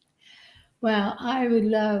 Well, I would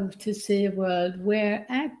love to see a world where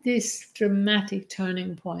at this dramatic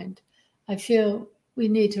turning point, I feel we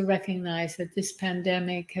need to recognize that this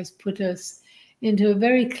pandemic has put us into a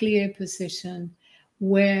very clear position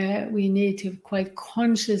where we need to quite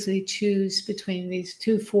consciously choose between these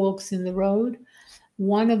two forks in the road,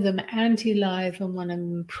 one of them anti-life and one of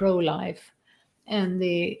them pro-life. And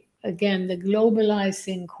the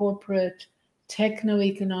globalizing corporate,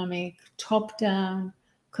 techno-economic, top-down,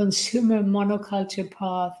 consumer monoculture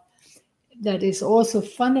path that is also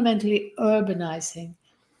fundamentally urbanizing,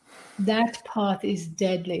 that path is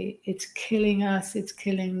deadly. It's killing us, it's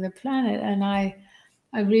killing the planet. And I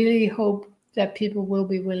really hope that people will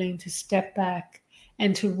be willing to step back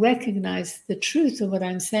and to recognize the truth of what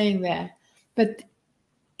I'm saying there. But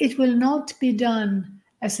it will not be done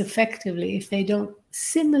as effectively if they don't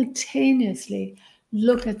simultaneously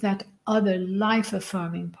look at that other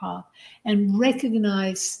life-affirming path and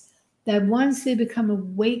recognize that once they become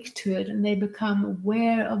awake to it and they become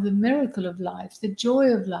aware of the miracle of life, the joy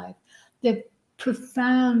of life, the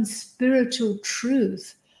profound spiritual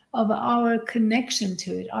truth of our connection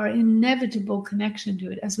to it, our inevitable connection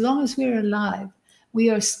to it. As long as we're alive, we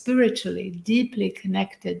are spiritually deeply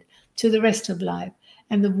connected to the rest of life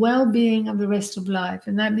and the well-being of the rest of life.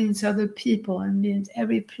 And that means other people, and means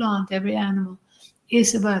every plant, every animal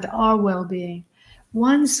is about our well-being.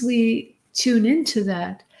 Once we tune into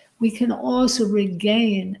that, we can also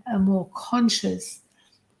regain a more conscious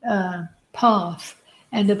path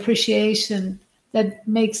and appreciation that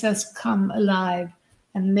makes us come alive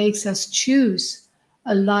and makes us choose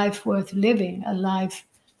a life worth living, a life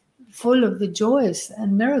full of the joys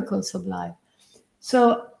and miracles of life.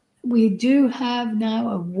 So we do have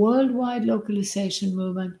now a worldwide localization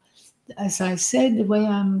movement. As I said, the way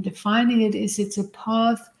I'm defining it is it's a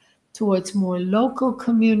path towards more local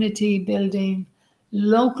community building,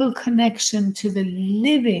 local connection to the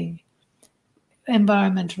living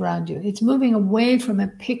environment around you. It's moving away from a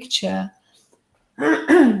picture.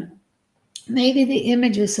 Maybe the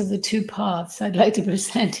images of the two paths I'd like to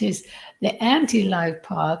present is the anti-life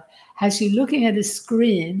path has you looking at a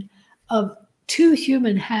screen of two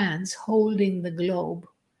human hands holding the globe.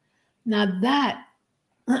 Now that,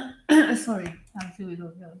 sorry, I'll do it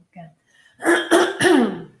over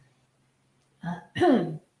again.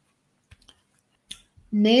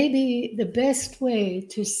 Maybe the best way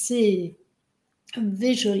to see a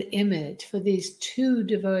visual image for these two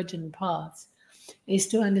divergent paths is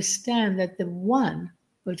to understand that the one,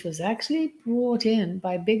 which was actually brought in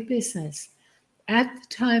by big business at the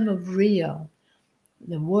time of Rio,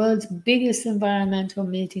 the world's biggest environmental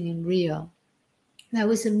meeting in Rio, that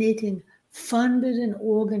was a meeting funded and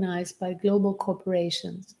organized by global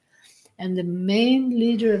corporations. And the main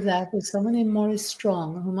leader of that was someone named Maurice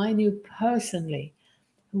Strong, whom I knew personally,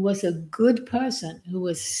 who was a good person, who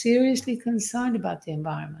was seriously concerned about the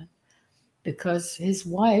environment, because his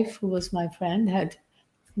wife, who was my friend, had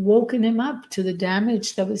woken him up to the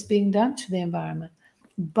damage that was being done to the environment.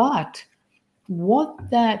 But what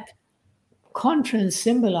that conference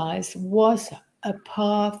symbolized was a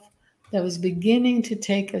path that was beginning to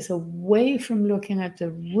take us away from looking at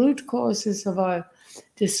the root causes of our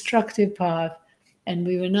destructive path, and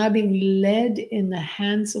we were now being led in the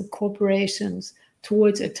hands of corporations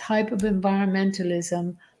towards a type of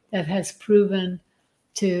environmentalism that has proven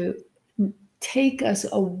to take us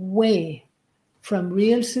away from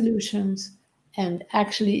real solutions, and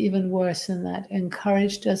actually even worse than that,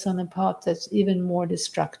 encouraged us on a path that's even more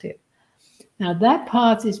destructive. Now that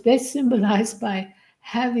path is best symbolized by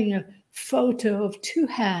having a photo of two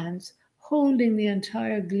hands holding the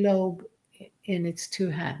entire globe in its two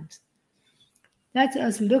hands. That's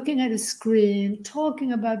us looking at a screen,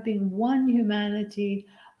 talking about being one humanity,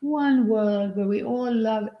 one world where we all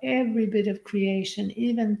love every bit of creation,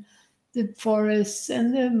 even the forests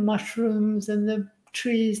and the mushrooms and the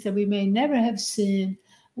trees that we may never have seen.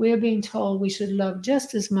 We're being told we should love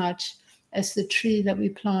just as much as the tree that we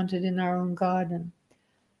planted in our own garden.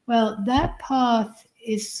 Well, that path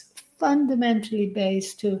is fundamentally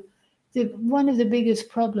based to one of the biggest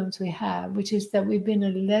problems we have, which is that we've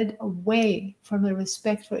been led away from the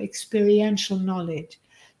respect for experiential knowledge,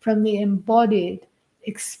 from the embodied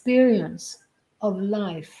experience of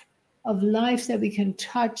life that we can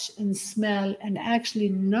touch and smell and actually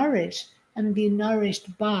nourish and be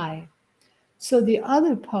nourished by. So the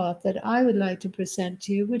other path that I would like to present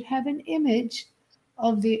to you would have an image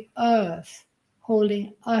of the earth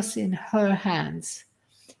holding us in her hands.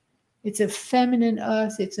 It's a feminine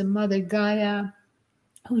earth, it's a Mother Gaia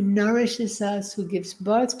who nourishes us, who gives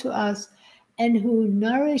birth to us, and who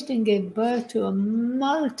nourished and gave birth to a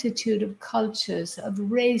multitude of cultures, of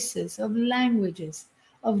races, of languages,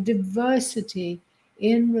 of diversity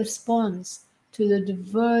in response to the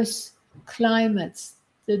diverse climates,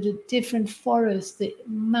 the different forests, the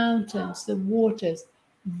mountains, the waters.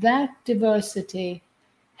 That diversity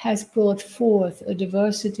has brought forth a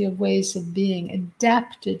diversity of ways of being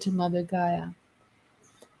adapted to Mother Gaia.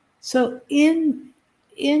 So in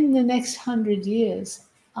the next 100 years,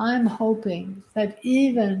 I'm hoping that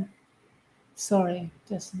even, sorry,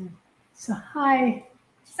 just a minute. So hi.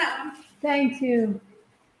 Sam. Thank you.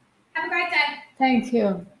 Have a great day. Thank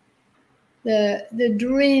you. The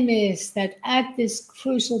dream is that at this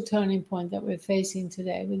crucial turning point that we're facing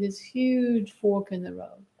today, with this huge fork in the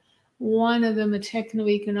road, one of them a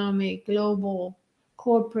techno-economic, global,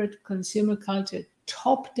 corporate consumer culture,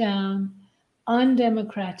 top-down,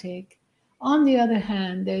 undemocratic. On the other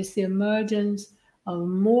hand, there's the emergence of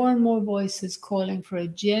more and more voices calling for a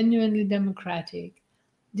genuinely democratic,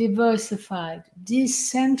 diversified,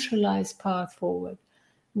 decentralized path forward,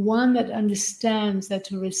 one that understands that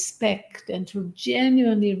to respect and to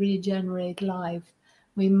genuinely regenerate life,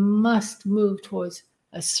 we must move towards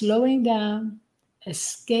a slowing down, a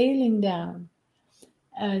scaling down,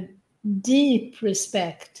 a deep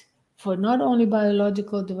respect for not only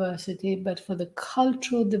biological diversity, but for the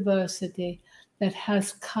cultural diversity that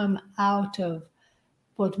has come out of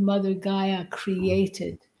what Mother Gaia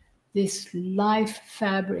created, this life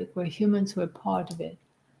fabric where humans were part of it.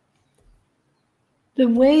 The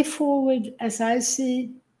way forward, as I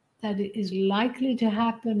see that it is likely to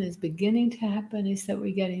happen, is beginning to happen, is that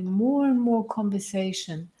we're getting more and more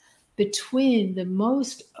conversation between the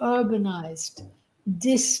most urbanized,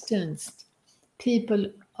 distanced people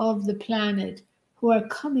of the planet who are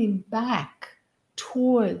coming back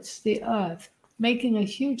towards the earth, making a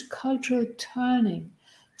huge cultural turning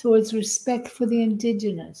towards respect for the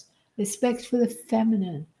indigenous, respect for the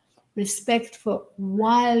feminine, respect for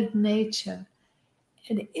wild nature.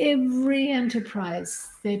 In every enterprise,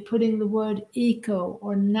 they're putting the word eco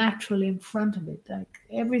or natural in front of it, like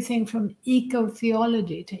everything from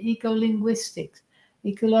eco-theology to eco-linguistics,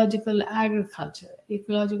 ecological agriculture,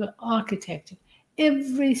 ecological architecture.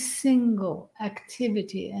 Every single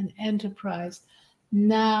activity and enterprise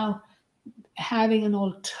now having an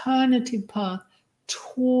alternative path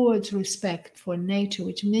towards respect for nature,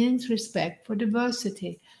 which means respect for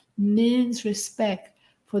diversity, means respect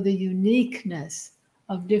for the uniqueness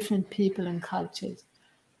of different people and cultures.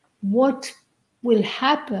 What will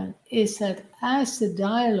happen is that as the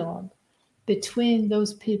dialogue between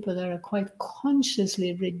those people that are quite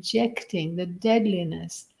consciously rejecting the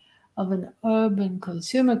deadliness of an urban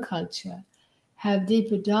consumer culture have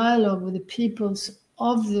deeper dialogue with the peoples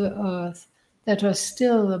of the earth that are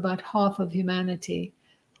still about half of humanity,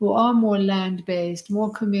 who are more land-based,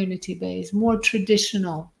 more community-based, more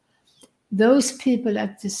traditional. Those people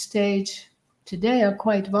at this stage today are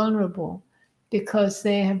quite vulnerable because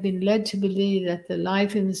they have been led to believe that the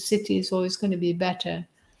life in the city is always going to be better.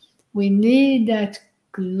 We need that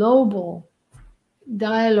global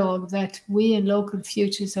dialogue that we in Local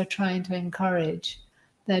Futures are trying to encourage,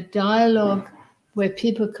 that dialogue where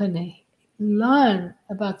people can learn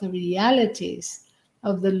about the realities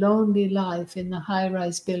of the lonely life in the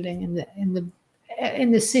high-rise building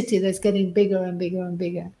in the city that's getting bigger and bigger and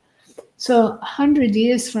bigger. So 100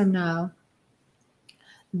 years from now,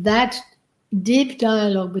 that deep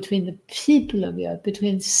dialogue between the people of the earth,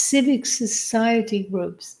 between civic society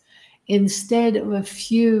groups, instead of a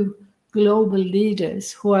few global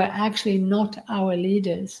leaders who are actually not our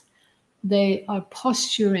leaders. They are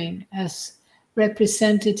posturing as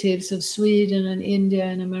representatives of Sweden and India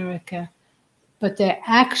and America, but they're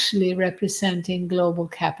actually representing global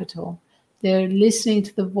capital. They're listening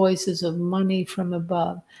to the voices of money from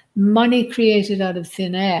above, money created out of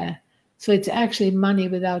thin air. So it's actually money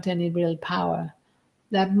without any real power.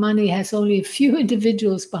 That money has only a few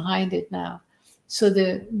individuals behind it now. So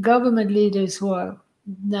the government leaders who are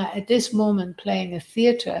now at this moment playing a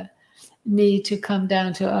theater need to come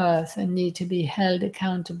down to earth and need to be held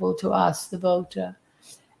accountable to us, the voter.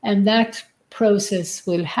 And that process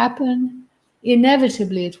will happen.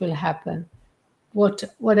 Inevitably, it will happen. What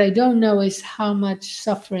I don't know is how much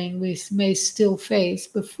suffering we may still face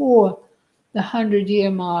before the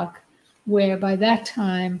 100-year mark, where by that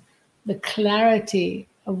time, the clarity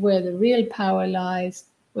of where the real power lies,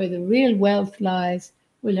 where the real wealth lies,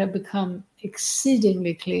 will have become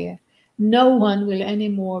exceedingly clear. No one will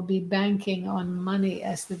anymore be banking on money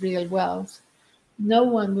as the real wealth. No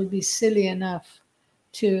one will be silly enough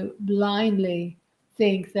to blindly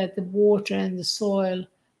think that the water and the soil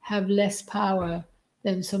have less power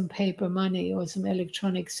than some paper money or some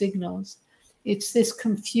electronic signals. It's this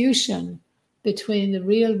confusion between the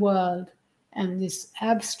real world and this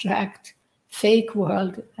abstract fake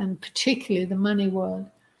world, and particularly the money world,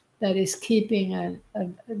 that is keeping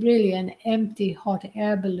really an empty hot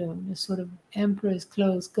air balloon, a sort of emperor's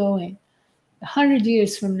clothes going. 100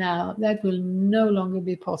 years from now, that will no longer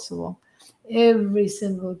be possible. Every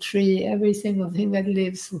single tree, every single thing that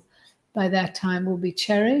lives by that time will be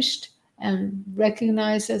cherished and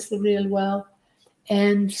recognized as the real wealth.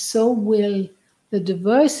 And so will the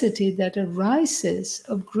diversity that arises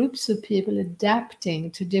of groups of people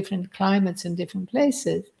adapting to different climates in different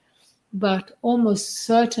places. But almost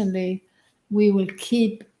certainly we will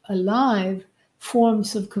keep alive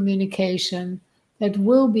forms of communication that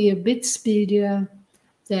will be a bit speedier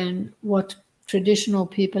than what traditional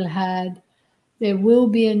people had. There will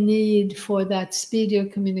be a need for that speedier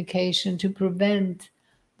communication to prevent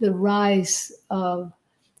the rise of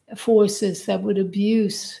forces that would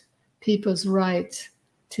abuse people's rights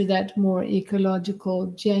to that more ecological,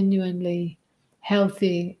 genuinely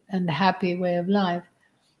healthy and happy way of life.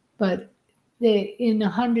 But in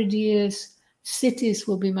 100 years, cities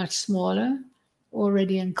will be much smaller.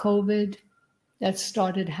 Already in COVID, that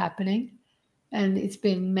started happening. And it's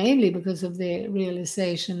been mainly because of the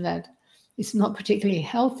realization that it's not particularly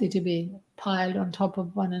healthy to be piled on top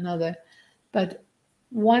of one another. But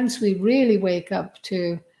once we really wake up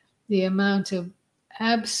to the amount of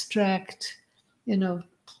abstract,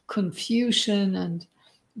 confusion and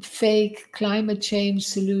fake climate change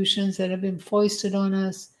solutions that have been foisted on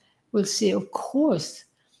us, we'll see, of course,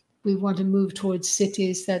 we want to move towards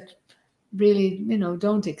cities that really,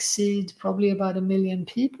 don't exceed probably about 1 million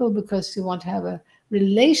people, because you want to have a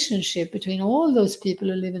relationship between all those people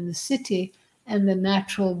who live in the city and the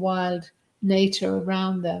natural wild nature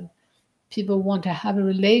around them. People want to have a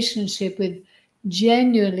relationship with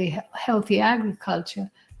genuinely healthy agriculture,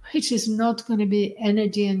 which is not going to be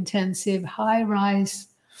energy intensive, high rise,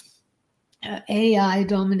 AI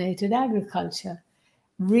dominated agriculture.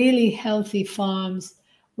 Really healthy farms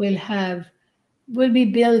will be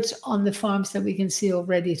built on the farms that we can see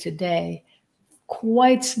already today.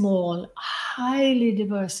 Quite small, highly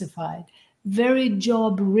diversified, very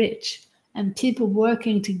job rich, and people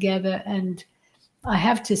working together. And I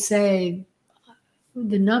have to say,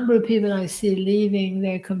 the number of people I see leaving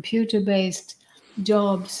their computer-based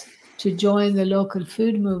jobs to join the local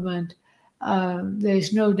food movement,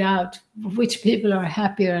 there's no doubt which people are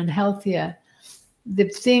happier and healthier. The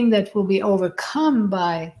thing that will be overcome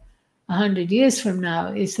by 100 years from now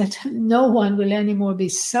is that no one will anymore be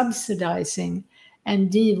subsidizing and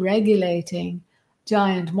deregulating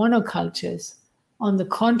giant monocultures. On the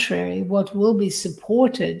contrary, what will be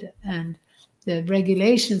supported and the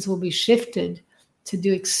regulations will be shifted to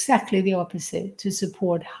do exactly the opposite, to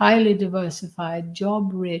support highly diversified,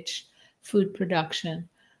 job-rich food production.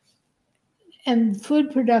 And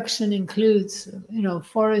food production includes,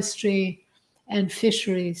 forestry and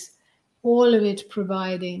fisheries, all of it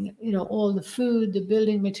providing, all the food, the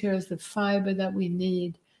building materials, the fiber that we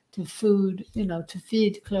need to feed,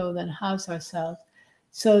 clothe, and house ourselves.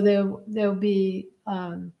 So there'll be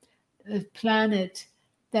a planet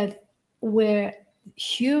where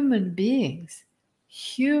human beings,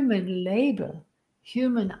 human labor,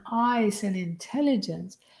 human eyes and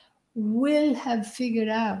intelligence will have figured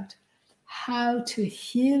out how to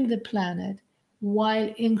heal the planet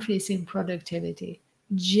while increasing productivity,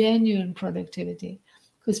 genuine productivity,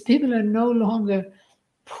 because people are no longer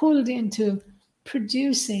pulled into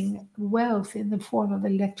producing wealth in the form of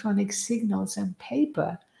electronic signals and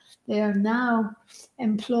paper. They are now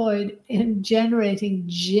employed in generating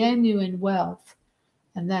genuine wealth,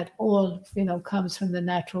 and that all, comes from the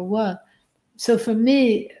natural world. So for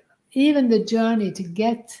me, even the journey to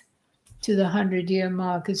get to the 100-year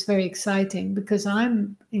mark is very exciting, because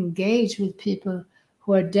I'm engaged with people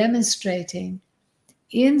who are demonstrating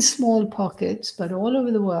in small pockets, but all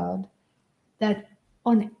over the world, that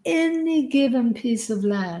on any given piece of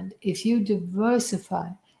land, if you diversify,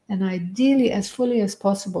 and ideally as fully as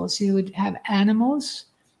possible, so you would have animals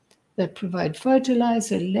that provide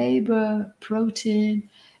fertilizer, labor, protein,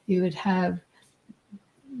 you would have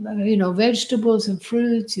vegetables and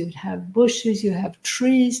fruits, you'd have bushes, you have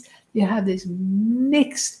trees, you have this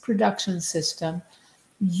mixed production system.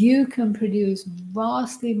 You can produce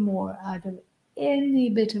vastly more out of any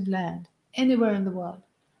bit of land, anywhere in the world.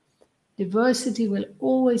 Diversity will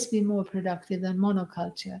always be more productive than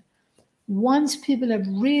monoculture. Once people have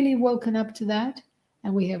really woken up to that,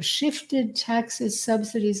 and we have shifted taxes,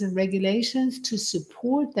 subsidies, and regulations to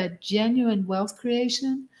support that genuine wealth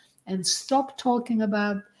creation, and stop talking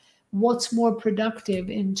about what's more productive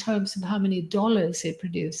in terms of how many dollars it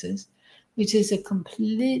produces, which is a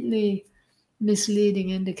completely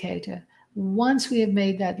misleading indicator. Once we have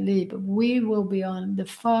made that leap, we will be on the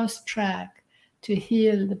fast track to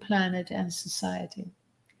heal the planet and society.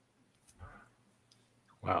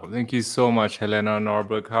 Wow, thank you so much, Helena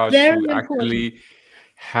Norberg Hodge, Very who important. actually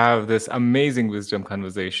have this amazing wisdom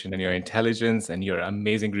conversation and your intelligence and your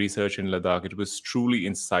amazing research in Ladakh. It was truly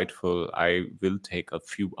insightful. I will take a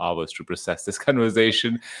few hours to process this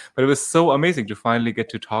conversation, but it was so amazing to finally get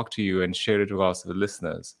to talk to you and share it with us, the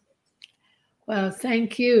listeners. Well,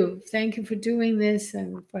 thank you. Thank you for doing this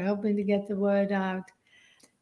and for helping to get the word out.